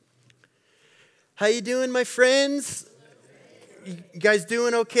How you doing, my friends? You guys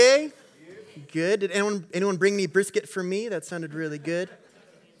doing okay? Good. Did anyone bring any brisket for me? That sounded really good.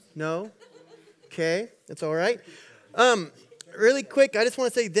 No? Okay, that's all right. Really quick, I just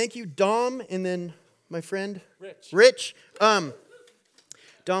want to say thank you, Dom, and then my friend Rich. Dom,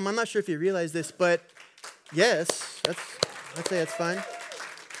 I'm not sure if you realize this, but yes, I'd say that's fine.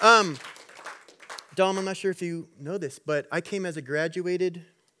 Dom, I'm not sure if you know this, but I came as a graduated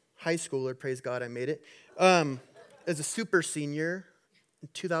high schooler. Praise God, I made it. As a super senior in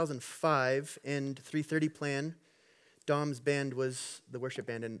 2005, and 330 Plan. Dom's band was the worship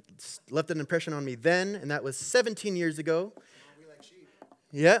band, and left an impression on me then, and that was 17 years ago.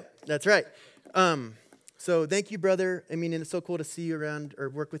 Yeah, that's right. So thank you, brother. I mean, and it's so cool to see you around or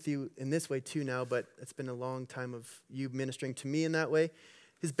work with you in this way too now, but it's been a long time of you ministering to me in that way.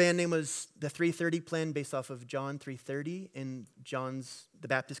 His band name was the 330 Plan, based off of John 3:30, and the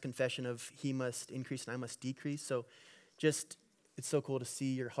Baptist confession of he must increase and I must decrease. So just, it's so cool to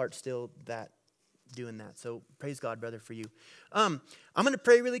see your heart still doing that. So praise God, brother, for you. I'm going to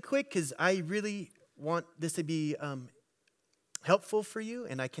pray really quick because I really want this to be helpful for you,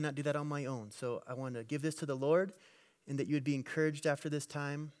 and I cannot do that on my own. So I want to give this to the Lord, and that you would be encouraged after this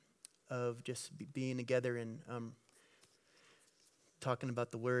time of just being together and talking about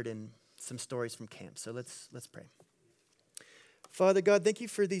the word and some stories from camp. So let's pray. Father God, thank you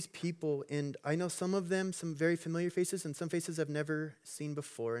for these people, and I know some of them, some very familiar faces, and some faces I've never seen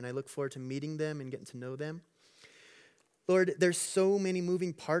before, and I look forward to meeting them and getting to know them. Lord, there's so many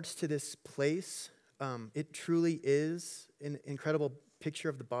moving parts to this place. It truly is an incredible picture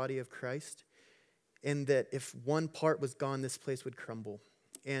of the body of Christ, and that if one part was gone, this place would crumble.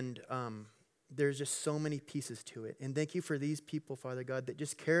 And there's just so many pieces to it. And thank you for these people, Father God, that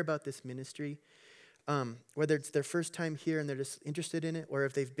just care about this ministry. Whether it's their first time here and they're just interested in it, or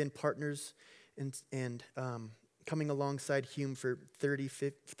if they've been partners and coming alongside Hume for 30,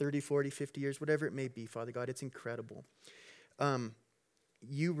 40, 50 years, whatever it may be, Father God, it's incredible.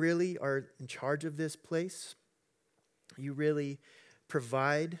 You really are in charge of this place. You really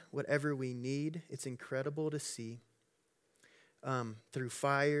provide whatever we need. It's incredible to see. Through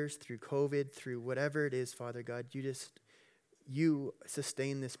fires, through COVID, through whatever it is, Father God, you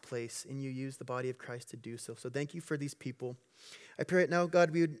sustain this place, and you use the body of Christ to do so. So thank you for these people. I pray right now, God,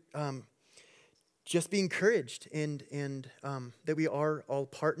 we would just be encouraged, and that we are all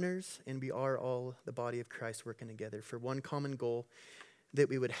partners, and we are all the body of Christ working together for one common goal, that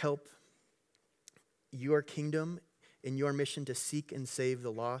we would help your kingdom in your mission to seek and save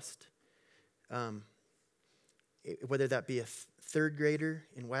the lost, whether that be a third grader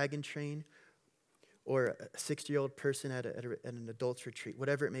in Wagon Train or a 60-year-old person at an adults retreat,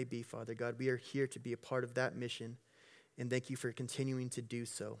 whatever it may be, Father God, we are here to be a part of that mission, and thank you for continuing to do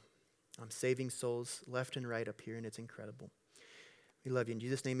so. I'm saving souls left and right up here, and it's incredible. We love you. In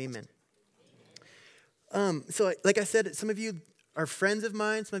Jesus' name, amen. So like I said, some of you are friends of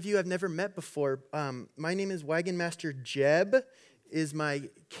mine. Some of you I've never met before. My name is Wagon Master Jeb, is my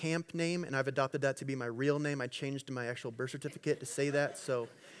camp name, and I've adopted that to be my real name. I changed my actual birth certificate to say that, so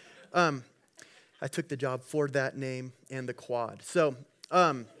I took the job for that name and the quad. So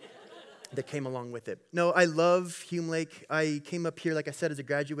that came along with it. No, I love Hume Lake. I came up here, like I said, as a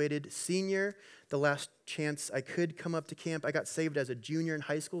graduated senior. The last chance I could come up to camp, I got saved as a junior in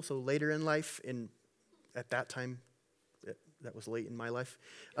high school, so later in life, and at that time, that was late in my life.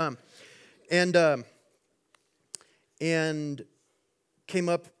 And came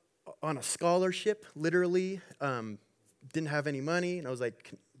up on a scholarship, literally. Didn't have any money, and I was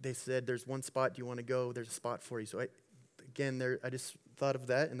like, they said, there's one spot, do you want to go? There's a spot for you. So I just thought of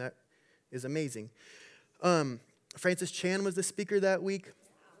that, and that is amazing. Francis Chan was the speaker that week.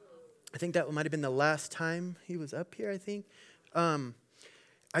 I think that might have been the last time he was up here, I think.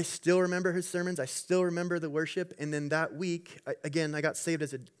 I still remember his sermons. I still remember the worship. And then that week, I got saved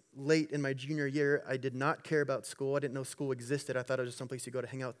late in my junior year. I did not care about school. I didn't know school existed. I thought it was just someplace you go to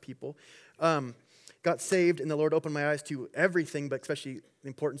hang out with people. Got saved, and the Lord opened my eyes to everything, but especially the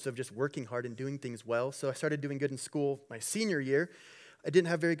importance of just working hard and doing things well. So I started doing good in school my senior year. I didn't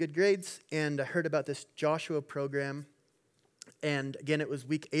have very good grades, and I heard about this Joshua program. And again, it was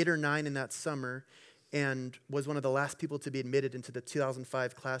week 8 or 9 in that summer, and was one of the last people to be admitted into the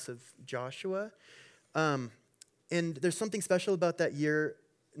 2005 class of Joshua. And there's something special about that year,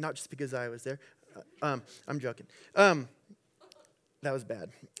 not just because I was there. I'm joking. That was bad.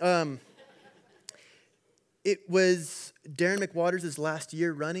 It was Darren McWaters' last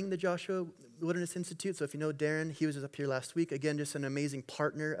year running the Joshua Wilderness Institute. So if you know Darren, he was just up here last week. Again, just an amazing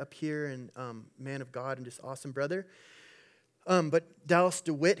partner up here, and man of God, and just awesome brother. But Dallas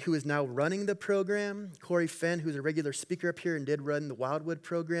DeWitt, who is now running the program, Corey Fenn, who's a regular speaker up here and did run the Wildwood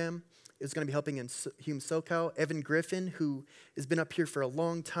program, is going to be helping in Hume SoCal. Evan Griffin, who has been up here for a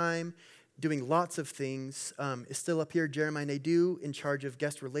long time, doing lots of things, is still up here. Jeremiah Nadeau, in charge of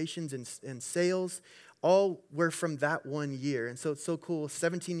guest relations and sales. All were from that one year. And so it's so cool.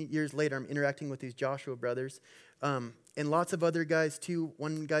 17 years later, I'm interacting with these Joshua brothers. And lots of other guys, too.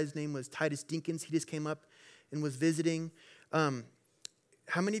 One guy's name was Titus Dinkins. He just came up and was visiting. How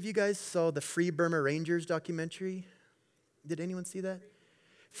many of you guys saw the Free Burma Rangers documentary? Did anyone see that?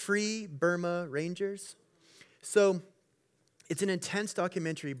 Free Burma Rangers. So it's an intense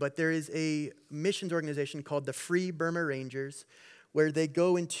documentary, but there is a missions organization called the Free Burma Rangers where they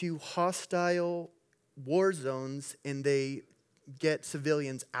go into hostile war zones and they get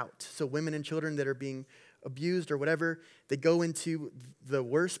civilians out. So women and children that are being abused or whatever, they go into the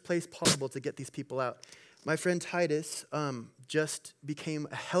worst place possible to get these people out. My friend Titus just became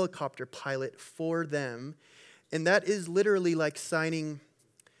a helicopter pilot for them, and that is literally like signing,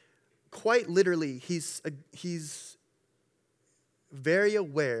 quite literally, he's very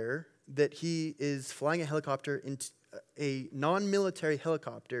aware that he is flying a helicopter, into a non-military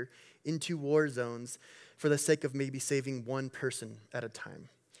helicopter, into war zones for the sake of maybe saving one person at a time.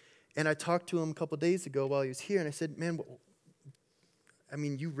 And I talked to him a couple days ago while he was here, and I said, man, I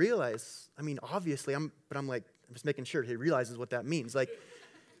mean, you realize, I mean, obviously, I'm just making sure he realizes what that means. Like,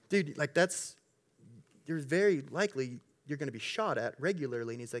 dude, like there's very likely you're going to be shot at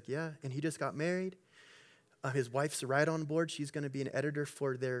regularly. And he's like, yeah. And he just got married. His wife's right on board. She's going to be an editor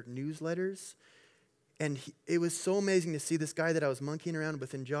for their newsletters. And it was so amazing to see this guy that I was monkeying around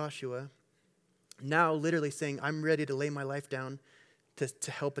with in Joshua now literally saying, I'm ready to lay my life down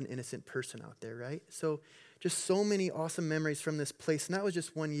to help an innocent person out there, right? So just so many awesome memories from this place. And that was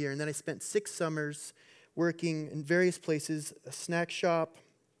just 1 year. And then I spent 6 summers working in various places, a snack shop,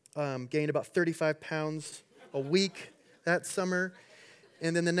 gained about 35 pounds a week that summer.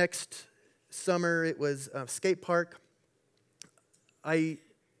 And then the next summer, it was a skate park.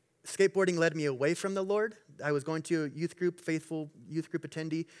 Skateboarding led me away from the Lord. I was going to a youth group, faithful youth group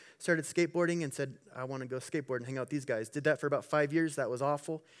attendee, started skateboarding and said, I want to go skateboard and hang out with these guys. Did that for about 5 years. That was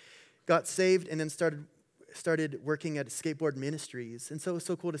awful. Got saved and then started working at skateboard ministries. And so it was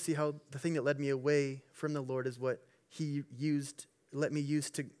so cool to see how the thing that led me away from the Lord is what he let me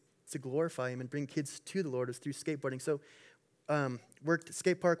use to glorify him and bring kids to the Lord is through skateboarding. So worked at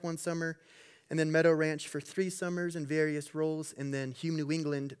skate park one summer, and then Meadow Ranch for 3 summers in various roles, and then Hume, New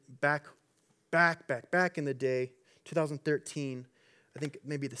England, back in the day, 2013, I think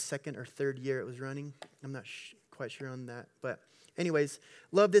maybe the 2nd or 3rd year it was running. I'm not quite sure on that. But anyways,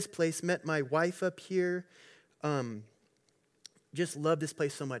 love this place. Met my wife up here. Just love this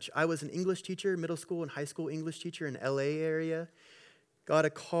place so much. I was an English teacher, middle school and high school English teacher in LA area. Got a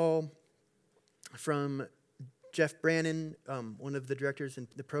call from Jeff Brannon, one of the directors in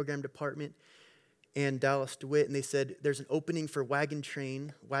the program department, and Dallas DeWitt, and they said, there's an opening for Wagon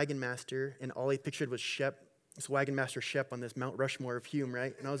Master, and all he pictured was Shep, this Wagon Master Shep on this Mount Rushmore of Hume,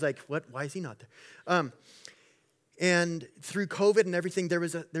 right? And I was like, what? Why is he not there? And through COVID and everything, there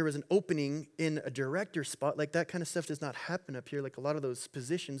was an opening in a director spot. Like, that kind of stuff does not happen up here. Like, a lot of those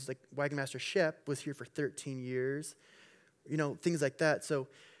positions, like Wagon Master Shep was here for 13 years, things like that. So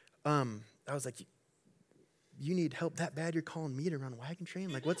I was like, you need help that bad? You're calling me to run a wagon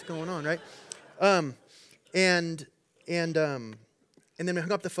train? Like, what's going on, right? And then I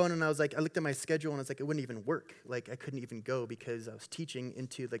hung up the phone and I looked at my schedule and I was like, it wouldn't even work. Like, I couldn't even go because I was teaching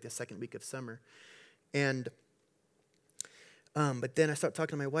into like the 2nd week of summer. And, but then I started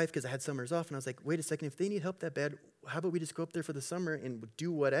talking to my wife because I had summers off and I was like, wait a second, if they need help that bad, how about we just go up there for the summer and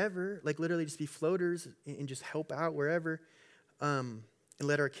do whatever, like literally just be floaters and just help out wherever, and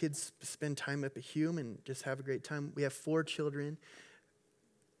let our kids spend time up at Hume and just have a great time. We have 4 children.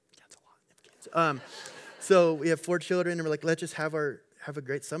 That's a lot of kids. So we have 4 children, and we're like, let's just have a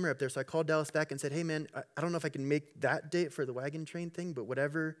great summer up there. So I called Dallas back and said, hey, man, I don't know if I can make that date for the wagon train thing, but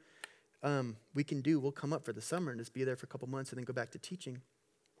whatever we can do, we'll come up for the summer and just be there for a couple months and then go back to teaching.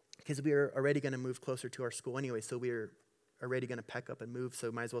 Because we were already going to move closer to our school anyway, so we were already going to pack up and move,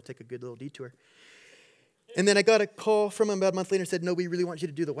 so might as well take a good little detour. And then I got a call from him about a month later and said, no, we really want you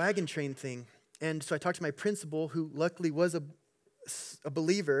to do the wagon train thing. And so I talked to my principal, who luckily was a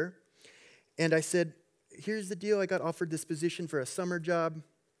believer, and I said, here's the deal. I got offered this position for a summer job.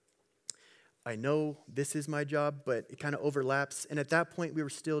 I know this is my job, but it kind of overlaps. And at that point, we were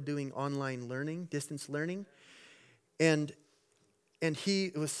still doing online learning, distance learning. And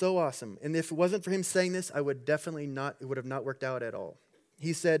it was so awesome. And if it wasn't for him saying this, it would have not worked out at all.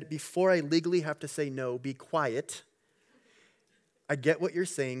 He said, before I legally have to say no, be quiet I get what you're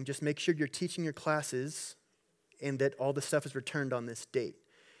saying. Just make sure you're teaching your classes and that all the stuff is returned on this date.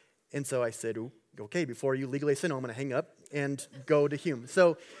 And so I said, okay, before you legally say no, I'm going to hang up and go to Hume.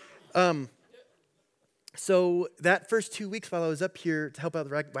 So that first 2 weeks while I was up here to help out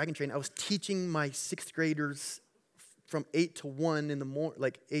the wagon train, I was teaching my sixth graders from 8 to 1 in the morning,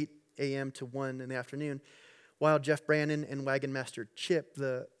 like 8 a.m. to 1 in the afternoon, while Jeff Brandon and Wagon Master Chip,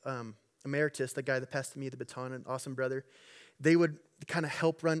 the emeritus, the guy that passed me the baton, an awesome brother, they would kind of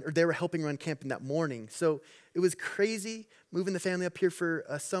help run, or they were helping run camping that morning. So it was crazy moving the family up here for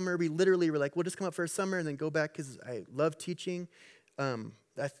a summer. We literally were like, we'll just come up for a summer and then go back because I love teaching.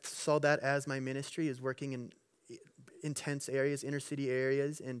 I saw that as my ministry, is working in intense areas, inner city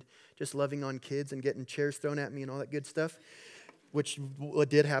areas, and just loving on kids and getting chairs thrown at me and all that good stuff, which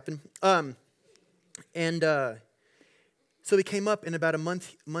did happen. So we came up, and about a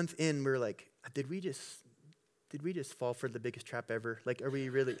month in, we were like, did we just fall for the biggest trap ever? Like, are we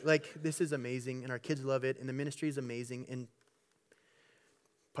really, like, this is amazing, and our kids love it, and the ministry is amazing, and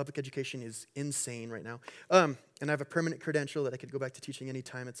public education is insane right now. And I have a permanent credential that I could go back to teaching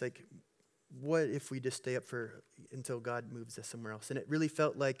anytime. It's like, what if we just stay up until God moves us somewhere else? And it really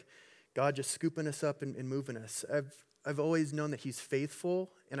felt like God just scooping us up and moving us. I've always known that he's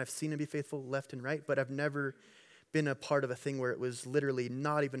faithful, and I've seen him be faithful left and right, but I've never been a part of a thing where it was literally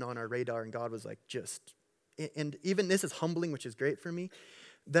not even on our radar, and God was like and even this is humbling, which is great for me.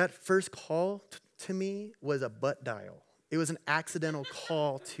 That first call to me was a butt dial. It was an accidental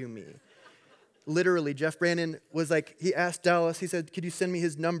call to me. Literally, Jeff Brandon was like, he asked Dallas, he said, could you send me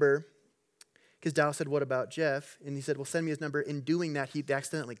his number? Because Dallas said, what about Jeff? And he said, well, send me his number. In doing that, he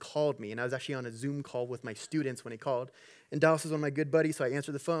accidentally called me. And I was actually on a Zoom call with my students when he called. And Dallas is one of my good buddies, so I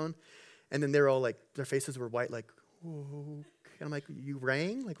answered the phone. And then they're all like, their faces were white, like, whoa. And I'm like, you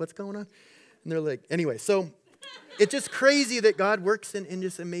rang? Like, what's going on? And they're like, anyway, so it's just crazy that God works in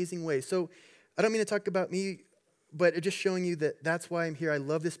just amazing ways. So I don't mean to talk about me, but it's just showing you that that's why I'm here. I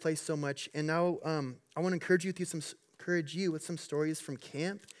love this place so much. And now I want to encourage you with some stories from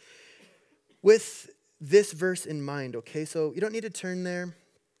camp with this verse in mind, okay? So you don't need to turn there,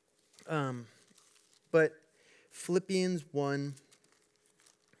 but Philippians 1.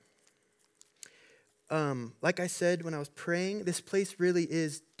 Like I said when I was praying, this place really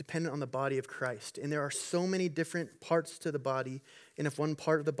is dependent on the body of Christ. And there are so many different parts to the body. And if one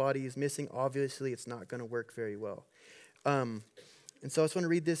part of the body is missing, obviously it's not going to work very well. And so I just want to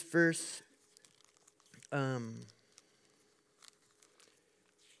read this verse. And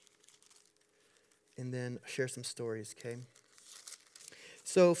then share some stories, okay?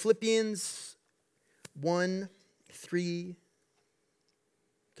 So Philippians 1, 3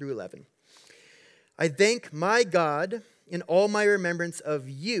 through 11. I thank my God in all my remembrance of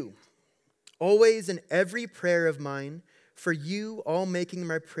you, always in every prayer of mine, for you all making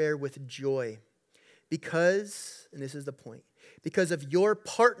my prayer with joy, because, and this is the point, because of your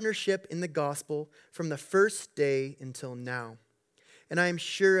partnership in the gospel from the first day until now. And I am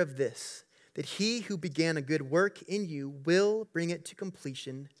sure of this, that he who began a good work in you will bring it to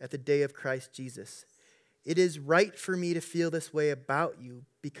completion at the day of Christ Jesus. It is right for me to feel this way about you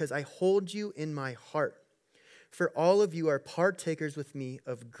because I hold you in my heart. For all of you are partakers with me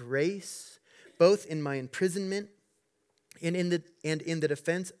of grace, both in my imprisonment and in the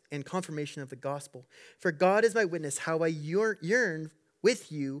defense and confirmation of the gospel. For God is my witness how I yearn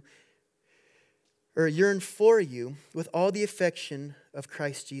for you with all the affection of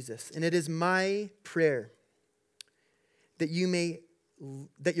Christ Jesus. And it is my prayer that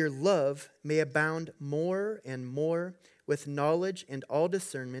your love may abound more and more with knowledge and all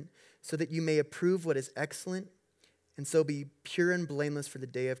discernment, so that you may approve what is excellent, and so be pure and blameless for the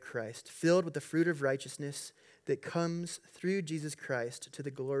day of Christ, filled with the fruit of righteousness that comes through Jesus Christ to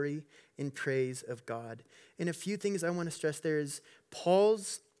the glory and praise of God. And a few things I want to stress there is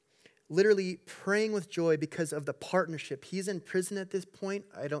Paul's literally praying with joy because of the partnership. He's in prison at this point.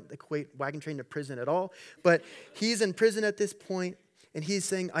 I don't equate wagon train to prison at all, but he's in prison at this point. And he's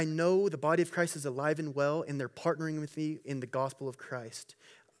saying, I know the body of Christ is alive and well, and they're partnering with me in the gospel of Christ.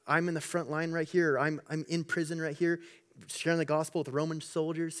 I'm in the front line right here. I'm in prison right here, sharing the gospel with Roman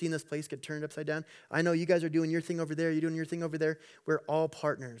soldiers, seeing this place get turned upside down. I know you guys are doing your thing over there. You're doing your thing over there. We're all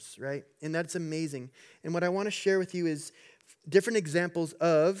partners, right? And that's amazing. And what I want to share with you is different examples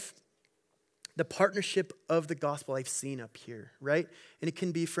of the partnership of the gospel I've seen up here, right? And it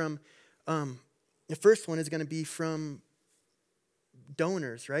can be from, the first one is going to be from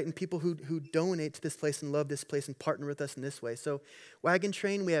donors, right? And people who donate to this place and love this place and partner with us in this way. So Wagon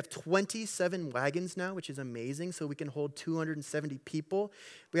Train, we have 27 wagons now, which is amazing. So we can hold 270 people.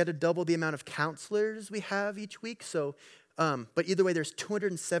 We had to double the amount of counselors we have each week. So But either way, there's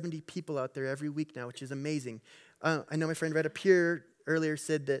 270 people out there every week now, which is amazing. I know my friend Retta Peer earlier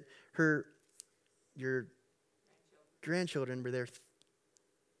said that your grandchildren were there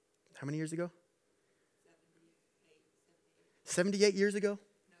how many years ago? 78 years ago?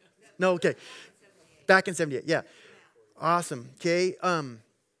 No, okay. Back in 78, yeah. Awesome, okay.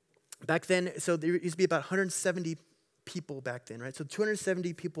 Back then, so there used to be about 170 people back then, right? So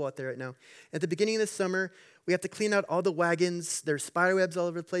 270 people out there right now. At the beginning of the summer, we have to clean out all the wagons. There's spider webs all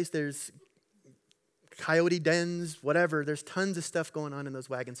over the place. There's coyote dens, whatever. There's tons of stuff going on in those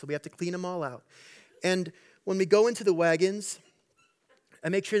wagons. So we have to clean them all out. And when we go into the wagons, I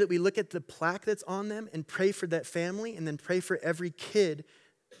make sure that we look at the plaque that's on them and pray for that family and then pray for every kid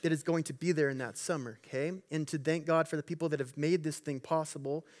that is going to be there in that summer, okay? And to thank God for the people that have made this thing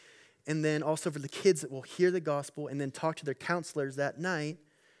possible, and then also for the kids that will hear the gospel and then talk to their counselors that night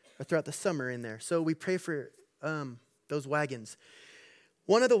or throughout the summer in there. So we pray for those wagons.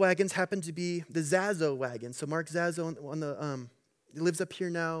 One of the wagons happened to be the Zazo wagon. So Mark Zazo he lives up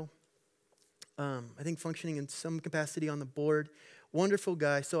here now, I think functioning in some capacity on the board. Wonderful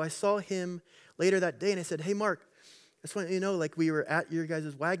guy. So I saw him later that day and I said, hey, Mark, I just want you to know, like, we were at your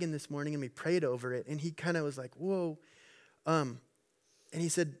guys' wagon this morning and we prayed over it. And he kind of was like, whoa. And he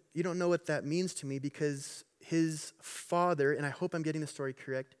said, you don't know what that means to me, because his father, and I hope I'm getting the story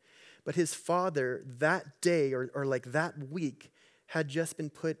correct, but his father that day or like that week had just been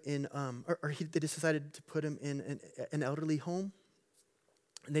put in, they decided to put him in an elderly home.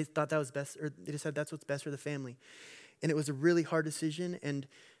 And they thought that was best, or they decided that's what's best for the family. And it was a really hard decision, and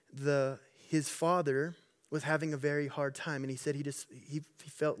his father was having a very hard time, and he said he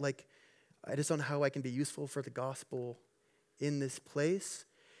felt like, I just don't know how I can be useful for the gospel in this place.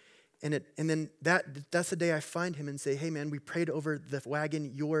 And then that's the day I find him and say, hey man, we prayed over the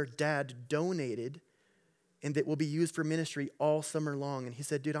wagon your dad donated, and that will be used for ministry all summer long. And he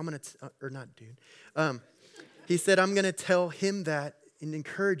said, dude, he said, I'm going to tell him that and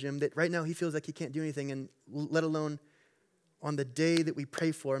encourage him that right now he feels like he can't do anything, and let alone on the day that we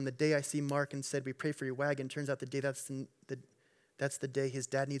pray for him, the day I see Mark and said, we pray for your wagon, turns out the day that's the day his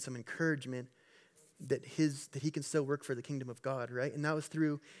dad needs some encouragement that he can still work for the kingdom of God, right? And that was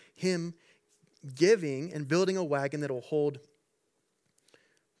through him giving and building a wagon that will hold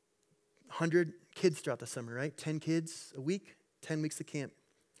 100 kids throughout the summer, right? 10 kids a week, 10 weeks of camp.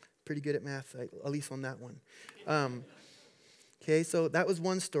 Pretty good at math, at least on that one. Okay, so that was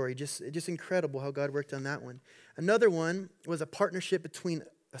one story, just incredible how God worked on that one. Another one was a partnership between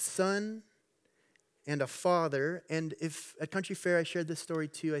a son and a father. And if at Country Fair, I shared this story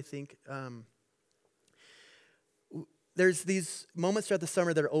too, I think. There's these moments throughout the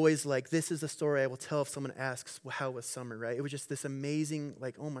summer that are always like, this is the story I will tell if someone asks, well, how was summer, right? It was just this amazing,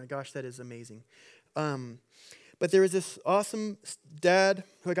 like, oh my gosh, that is amazing. But there was this awesome dad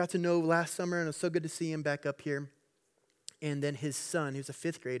who I got to know last summer, and it was so good to see him back up here. And then his son, who's a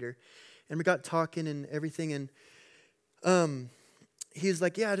 5th grader, and we got talking and everything, and he was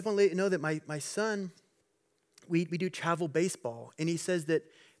like, yeah, I just want to let you know that my son, we do travel baseball, and he says that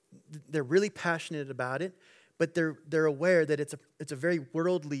they're really passionate about it, but they're aware that it's a very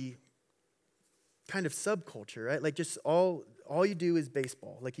worldly kind of subculture, right? Like just all you do is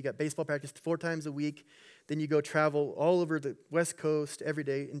baseball. Like you got baseball practice 4 times a week, then you go travel all over the West Coast every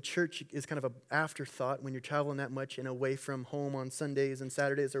day, and church is kind of an afterthought when you're traveling that much and away from home on Sundays and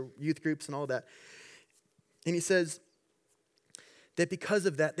Saturdays or youth groups and all that. And he says that because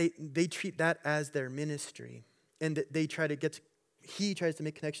of that, they treat that as their ministry, and that they try to he tries to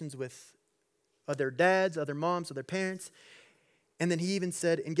make connections with other dads, other moms, other parents. And then he even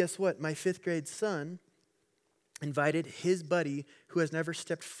said, and guess what? My 5th grade son invited his buddy who has never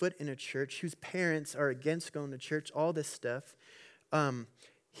stepped foot in a church, whose parents are against going to church, all this stuff.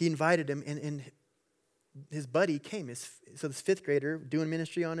 He invited him, and his buddy came. So this 5th grader doing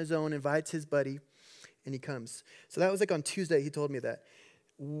ministry on his own invites his buddy, and he comes. So that was like on Tuesday, he told me that.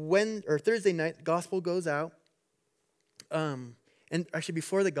 Thursday night, the gospel goes out. And actually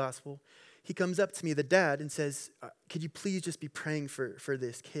before the gospel, he comes up to me, the dad, and says, could you please just be praying for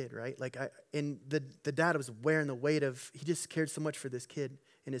this kid, right? And the dad was wearing the weight of, he just cared so much for this kid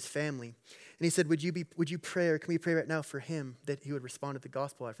and his family. And he said, would you pray, or can we pray right now for him that he would respond to the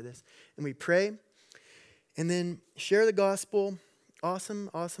gospel after this? And we pray, and then share the gospel. Awesome,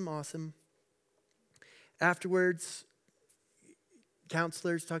 awesome, awesome. Afterwards,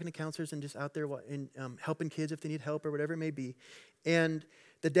 talking to counselors and just out there and helping kids if they need help or whatever it may be. And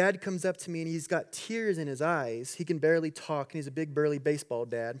the dad comes up to me, and he's got tears in his eyes. He can barely talk, and he's a big, burly baseball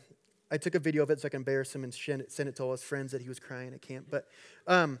dad. I took a video of it so I can embarrass him and send it to all his friends that he was crying at camp. But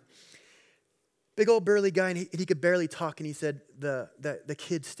big old burly guy, and he could barely talk, and he said the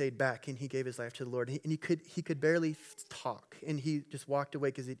kid stayed back, and he gave his life to the Lord, and he could barely talk, and he just walked away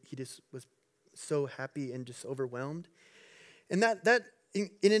because he just was so happy and just overwhelmed. And that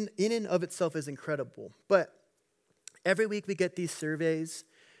in and of itself is incredible. But every week we get these surveys,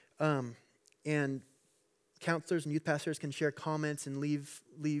 and counselors and youth pastors can share comments and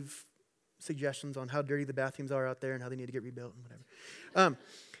leave suggestions on how dirty the bathrooms are out there and how they need to get rebuilt and whatever.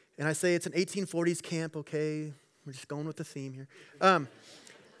 And I say it's an 1840s camp, okay? We're just going with the theme here.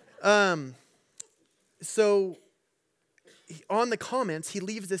 So on the comments, he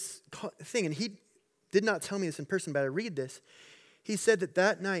leaves this thing, and he did not tell me this in person, but I read this. He said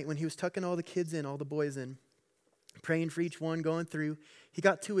that night when he was tucking all the kids in, all the boys in, praying for each one, going through, he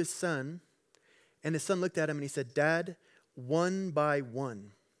got to his son, and his son looked at him and he said, "Dad, one by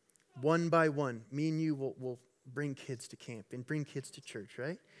one, me and you will bring kids to camp and bring kids to church,"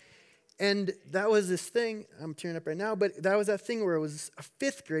 right? And that was this thing, I'm tearing up right now, but that was that thing where it was a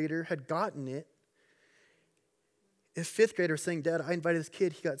fifth grader had gotten it. A fifth grader was saying, "Dad, I invited this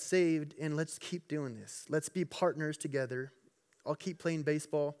kid, he got saved, and let's keep doing this. Let's be partners together. I'll keep playing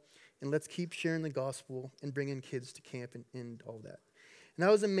baseball, and let's keep sharing the gospel and bringing kids to camp and all that." And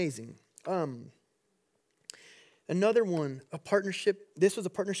that was amazing. Another one, a partnership. This was a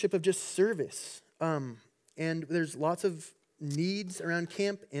partnership of just service. And there's lots of needs around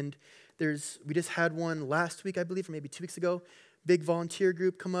camp. And we just had one last week, I believe, or maybe 2 weeks ago. Big volunteer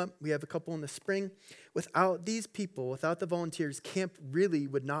group come up. We have a couple in the spring. Without these people, without the volunteers, camp really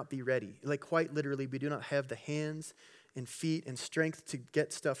would not be ready. Like quite literally, we do not have the hands and feet and strength to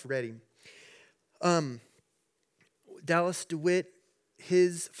get stuff ready. Dallas DeWitt,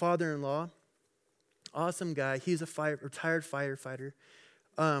 his father-in-law, awesome guy. He's a retired firefighter.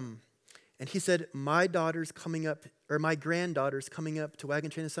 And he said, my granddaughter's coming up to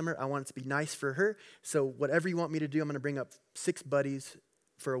Wagon Train this summer. I want it to be nice for her. So whatever you want me to do, I'm going to bring up 6 buddies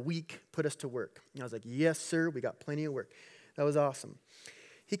for a week, put us to work. And I was like, yes, sir. We got plenty of work. That was awesome.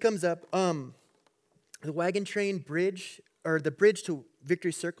 He comes up. The Wagon Train bridge, or the bridge to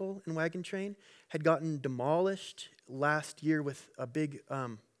Victory Circle in Wagon Train, had gotten demolished last year with a big...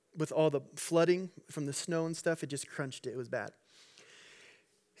 with all the flooding from the snow and stuff. It just crunched it. It was bad.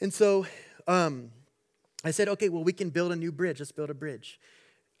 And so I said, okay, well, we can build a new bridge. Let's build a bridge.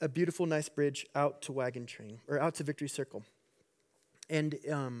 A beautiful, nice bridge out to Wagon Train, or out to Victory Circle. And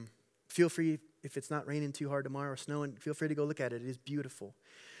feel free, if it's not raining too hard tomorrow or snowing, feel free to go look at it. It is beautiful.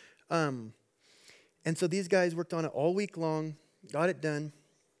 And so these guys worked on it all week long, got it done.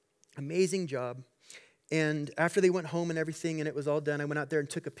 Amazing job. And after they went home and everything and it was all done, I went out there and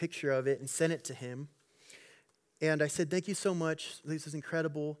took a picture of it and sent it to him. And I said, thank you so much. This is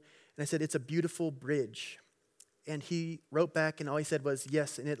incredible. And I said, it's a beautiful bridge. And he wrote back and all he said was,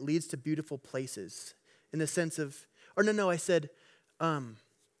 yes, and it leads to beautiful places. In the sense of, I said,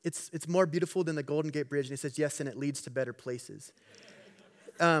 it's more beautiful than the Golden Gate Bridge. And he says, yes, and it leads to better places.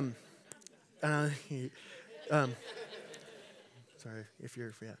 Sorry,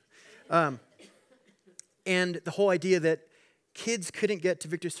 and the whole idea that kids couldn't get to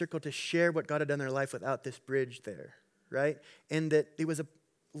Victory Circle to share what God had done in their life without this bridge there, right? And that it was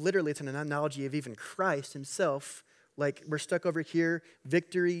it's an analogy of even Christ himself. Like, we're stuck over here,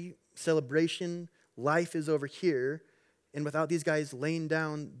 victory, celebration, life is over here. And without these guys laying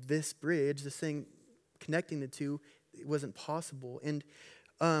down this bridge, this thing connecting the two, it wasn't possible. And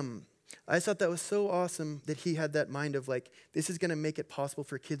I thought that was so awesome that he had that mind of like, this is going to make it possible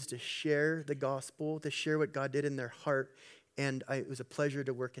for kids to share the gospel, to share what God did in their heart. And it was a pleasure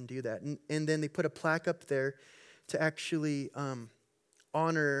to work and do that. And then they put a plaque up there to actually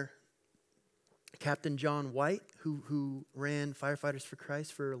honor Captain John White, who ran Firefighters for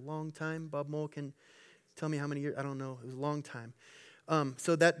Christ for a long time. Bob Mole can tell me how many years. I don't know. It was a long time.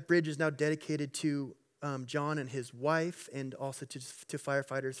 So that bridge is now dedicated to John and his wife, and also to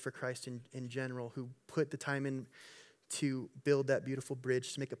Firefighters for Christ in general, who put the time in to build that beautiful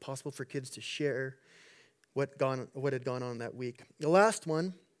bridge to make it possible for kids to share what had gone on that week. The last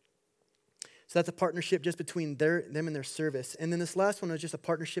one, so that's a partnership just between them and their service. And then this last one was just a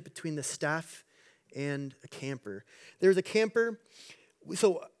partnership between the staff and a camper. There's a camper.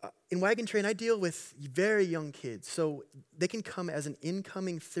 So in Wagon Train, I deal with very young kids. So they can come as an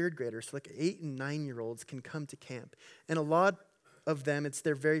incoming third grader. So like 8 and 9-year-olds can come to camp. And a lot of them, it's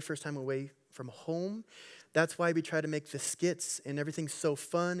their very first time away from home. That's why we try to make the skits and everything so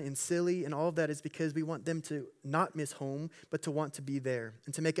fun and silly. And all of that is because we want them to not miss home, but to want to be there.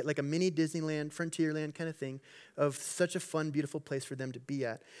 And to make it like a mini Disneyland, Frontierland kind of thing of such a fun, beautiful place for them to be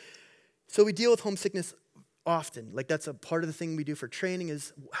at. So we deal with homesickness often. Like, that's a part of the thing we do for training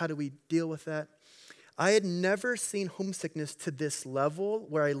is how do we deal with that? I had never seen homesickness to this level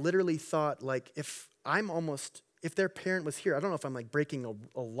where I literally thought, like, if their parent was here, I don't know if I'm like breaking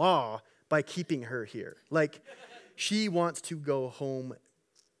a law by keeping her here. Like, she wants to go home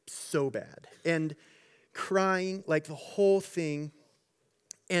so bad. And crying, like the whole thing.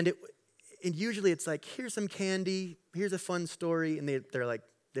 And usually it's like, here's some candy, here's a fun story, and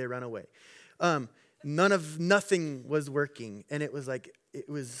they run away. Nothing was working. And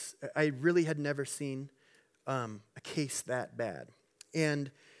I really had never seen a case that bad.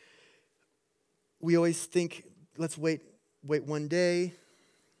 And we always think, let's wait one day,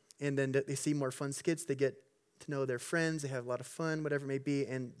 and then they see more fun skits, they get to know their friends, they have a lot of fun, whatever it may be,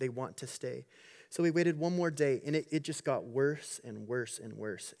 and they want to stay. So we waited one more day, and it just got worse and worse and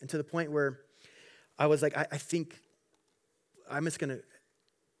worse. And to the point where I was like, I think we're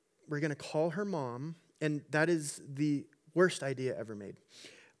going to call her mom, and that is the worst idea ever made.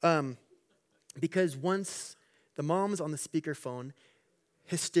 Because once the mom's on the speakerphone,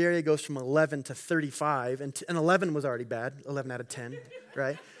 hysteria goes from 11 to 35, and 11 was already bad, 11 out of 10,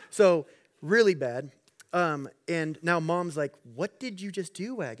 right? So really bad. And now mom's like, what did you just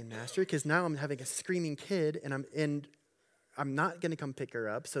do, Wagon Master? Because now I'm having a screaming kid, and I'm not going to come pick her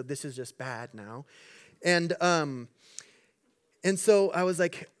up, so this is just bad now. And so I was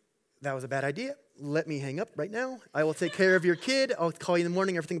like, that was a bad idea. Let me hang up right now. I will take care of your kid. I'll call you in the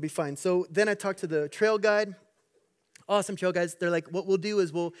morning. Everything will be fine. So then I talked to the trail guide. Awesome trail guides. They're like, what we'll do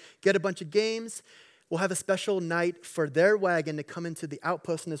is we'll get a bunch of games. We'll have a special night for their wagon to come into the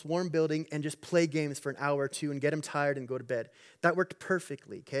outpost in this warm building and just play games for an hour or two and get them tired and go to bed. That worked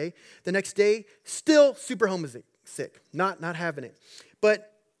perfectly, okay? The next day, still super homesick, not having it.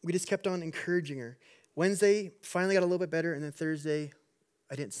 But we just kept on encouraging her. Wednesday, finally got a little bit better, and then Thursday,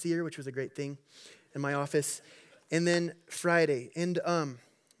 I didn't see her, which was a great thing, in my office. And then Friday, and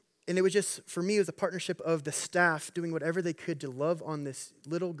it was just, for me, it was a partnership of the staff doing whatever they could to love on this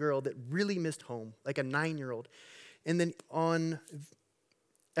little girl that really missed home, like a 9-year-old. And then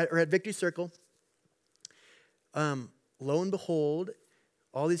at Victory Circle, lo and behold,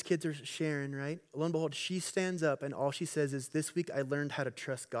 all these kids are sharing, right? Lo and behold, she stands up, and all she says is, this week I learned how to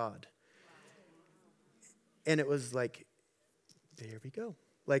trust God. And it was like, there we go.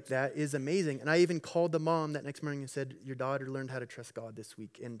 Like, that is amazing. And I even called the mom that next morning and said, your daughter learned how to trust God this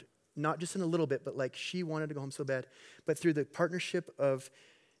week. And not just in a little bit, but like she wanted to go home so bad. But through the partnership of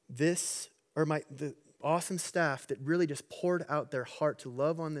the awesome staff that really just poured out their heart to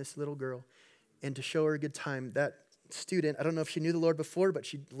love on this little girl and to show her a good time, that student, I don't know if she knew the Lord before, but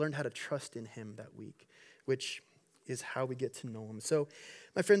she learned how to trust in him that week, which is how we get to know him. So,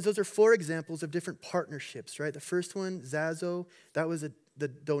 my friends, those are 4 examples of different partnerships, right? The first one, Zazo, that was the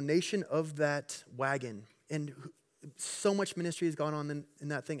donation of that wagon. And so much ministry has gone on in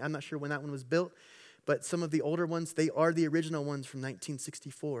that thing. I'm not sure when that one was built, but some of the older ones, they are the original ones from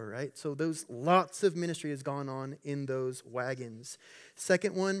 1964, right? So lots of ministry has gone on in those wagons.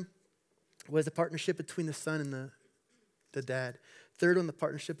 Second one was a partnership between the son and the dad. Third one, the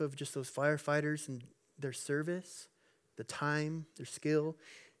partnership of just those firefighters and their service, the time, their skill.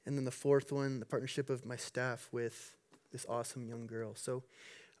 And then the fourth one, the partnership of my staff with this awesome young girl. So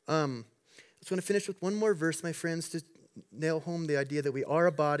I just want to finish with one more verse, my friends, to nail home the idea that we are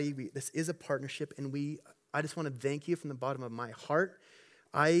a body. This is a partnership, and I just want to thank you from the bottom of my heart.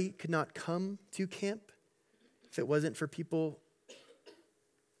 I could not come to camp if it wasn't for people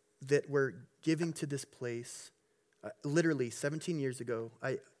that were giving to this place. Literally 17 years ago,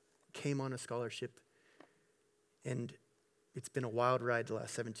 I came on a scholarship, and it's been a wild ride the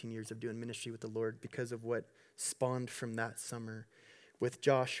last 17 years of doing ministry with the Lord because of what spawned from that summer with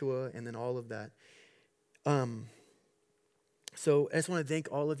Joshua and then all of that. So I just want to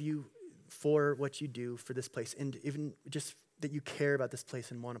thank all of you for what you do for this place, and even just that you care about this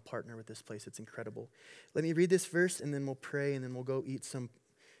place and want to partner with this place. It's incredible. Let me read this verse, and then we'll pray, and then we'll go eat some,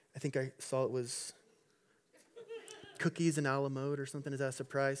 I think I saw it was cookies and a la mode or something. Is that a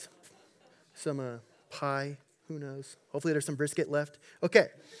surprise? Some pie. Who knows? Hopefully there's some brisket left. Okay.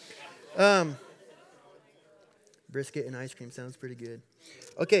 Brisket and ice cream sounds pretty good.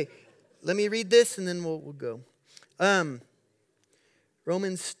 Okay, let me read this, and then we'll go.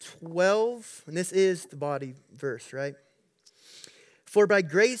 Romans 12, and this is the body verse, right? For by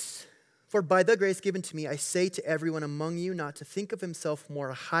the grace given to me, I say to everyone among you not to think of himself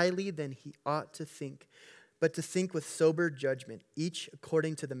more highly than he ought to think, but to think with sober judgment, each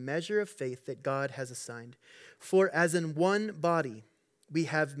according to the measure of faith that God has assigned. For as in one body we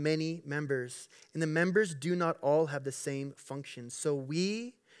have many members, and the members do not all have the same function. So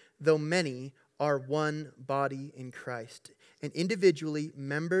we, though many, are one body in Christ, and individually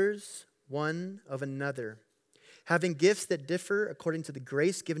members one of another. Having gifts that differ according to the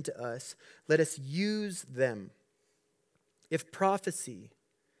grace given to us, let us use them. If prophecy,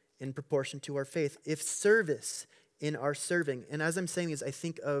 in proportion to our faith. If service, in our serving. And as I'm saying these, I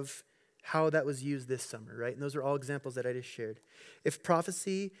think of how that was used this summer, right? And those are all examples that I just shared. If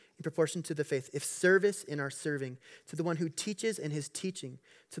prophecy, in proportion to the faith. If service, in our serving. To the one who teaches in his teaching.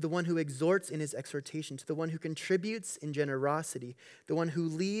 To the one who exhorts in his exhortation. To the one who contributes in generosity. The one who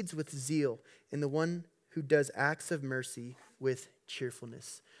leads with zeal. And the one who does acts of mercy with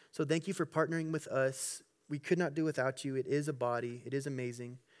cheerfulness. So thank you for partnering with us. We could not do without you. It is a body. It is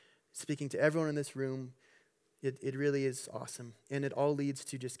amazing. Speaking to everyone in this room, it really is awesome. And it all leads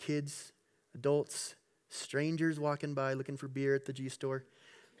to just kids, adults, strangers walking by looking for beer at the G store,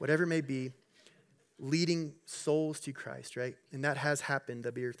 whatever it may be, leading souls to Christ, right? And that has happened.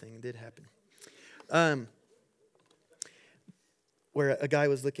 The beer thing did happen. Where a guy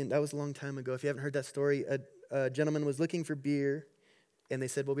was looking, that was a long time ago. If you haven't heard that story, a gentleman was looking for beer, and they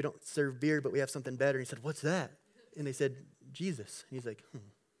said, well, we don't serve beer, but we have something better. And he said, what's that? And they said, Jesus. And he's like,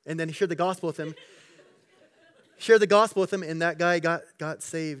 And then he shared the gospel with him. And that guy got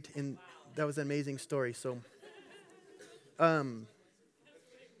saved. And that was an amazing story. So, and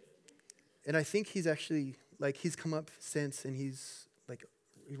I think he's actually, he's come up since, and he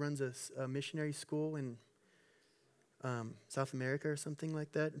runs a missionary school in South America or something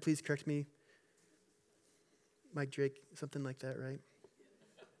like that. And please correct me, Mike Drake, something like that, right?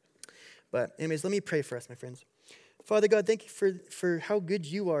 But anyways, let me pray for us, my friends. Father God, thank you for how good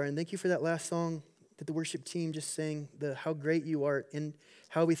you are, and thank you for that last song that the worship team just sang, how great you are, and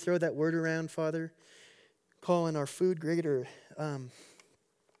how we throw that word around, Father, calling our food great, or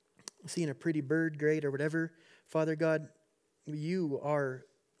seeing a pretty bird great, or whatever. Father God, you are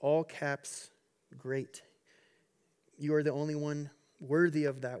all caps great. You are the only one worthy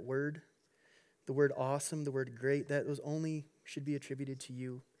of that word. The word awesome, the word great, that those only should be attributed to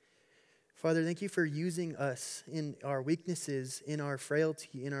you. Father, thank you for using us in our weaknesses, in our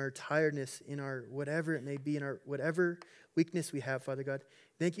frailty, in our tiredness, in our whatever it may be, in our whatever weakness we have, Father God.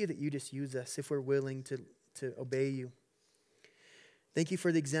 Thank you that you just use us if we're willing to obey you. Thank you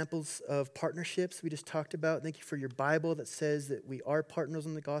for the examples of partnerships we just talked about. Thank you for your Bible that says that we are partners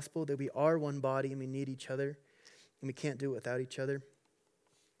in the gospel, that we are one body and we need each other, and we can't do it without each other.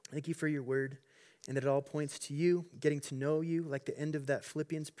 Thank you for your word. And that it all points to you, getting to know you, like the end of that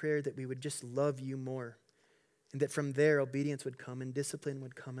Philippians prayer, that we would just love you more. And that from there, obedience would come and discipline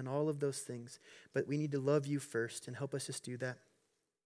would come and all of those things. But we need to love you first, and help us just do that.